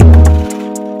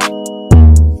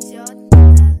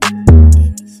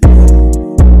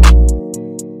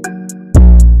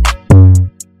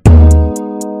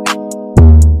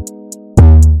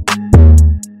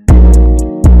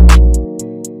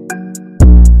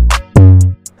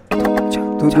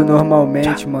Tudo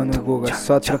normalmente, mano, Googa,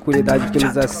 só tranquilidade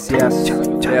pelos acessos.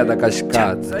 É da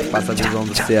cascata, passa a visão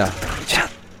do certo.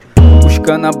 Os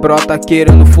cana brota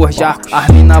querendo forjar, as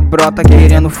mina brota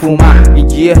querendo fumar. Em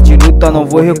dias de luta não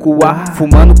vou recuar,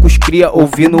 fumando com os cria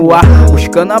ouvindo o ar. Os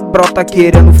cana brota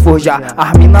querendo forjar,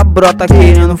 as mina brota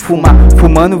querendo fumar,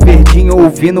 fumando verdinho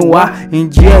ouvindo o ar. Em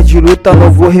dias de luta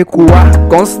não vou recuar.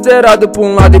 Considerado por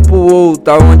um lado e pro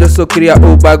outro, aonde eu sou cria,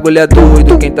 o bagulho é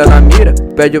doido. Quem tá na mira,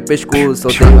 pede o pescoço.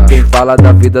 Odeio quem fala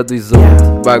da vida dos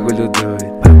outros, bagulho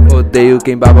doido. Odeio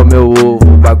quem baba meu ovo,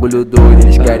 bagulho doido.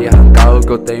 Eles querem arrancar o que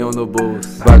eu tenho no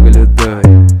bolso, bagulho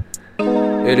doido.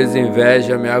 Eles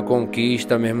invejam minha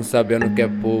conquista, mesmo sabendo que é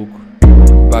pouco,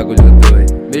 bagulho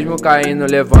doido. Mesmo caindo,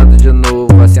 levanto de novo,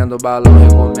 acendo o balão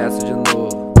e começo de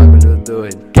novo, bagulho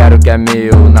doido. Quero o que é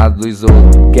meu, nada dos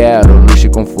outros, quero luxo e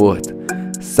conforto.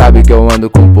 Sabe que eu ando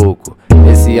com pouco,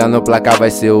 esse ano o placar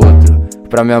vai ser outro.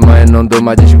 Pra minha mãe não dou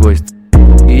mais desgosto.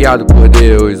 Guiado por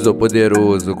Deus, o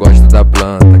poderoso, gosto da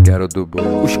planta, quero do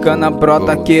bom. Os cana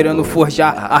brota querendo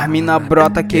forjar, as mina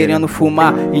brota querendo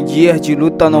fumar. Em dias de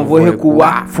luta não vou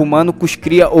recuar, fumando com os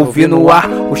cria ouvindo o ar.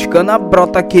 Os cana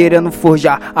brota querendo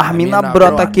forjar, as mina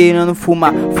brota querendo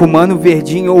fumar, fumando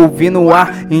verdinho ouvindo o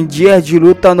ar. Em dias de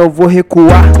luta não vou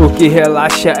recuar. O que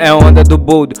relaxa é onda do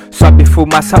boldo, sobe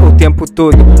fumaça o tempo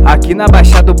todo. Aqui na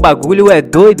baixada o bagulho é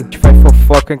doido, faz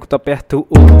fofoca enquanto aperto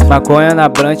o outro. Maconha na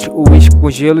brante, o uísque com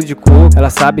gelo de coco. Ela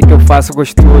sabe que eu faço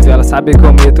gostoso, ela sabe que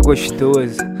eu meto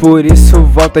gostoso, por isso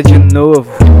volta de novo.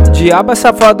 Diaba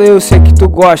safado, eu sei que tu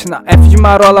gosta. Na F de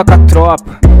marola com a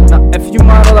tropa, na F de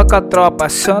marola com a tropa,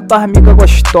 santa amiga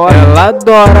gostosa. Ela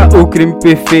adora o crime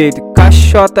perfeito,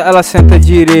 caixota ela senta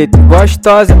direito.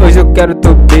 Gostosa, hoje eu quero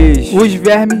teu beijo. Os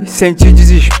vermes sentem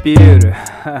desespero.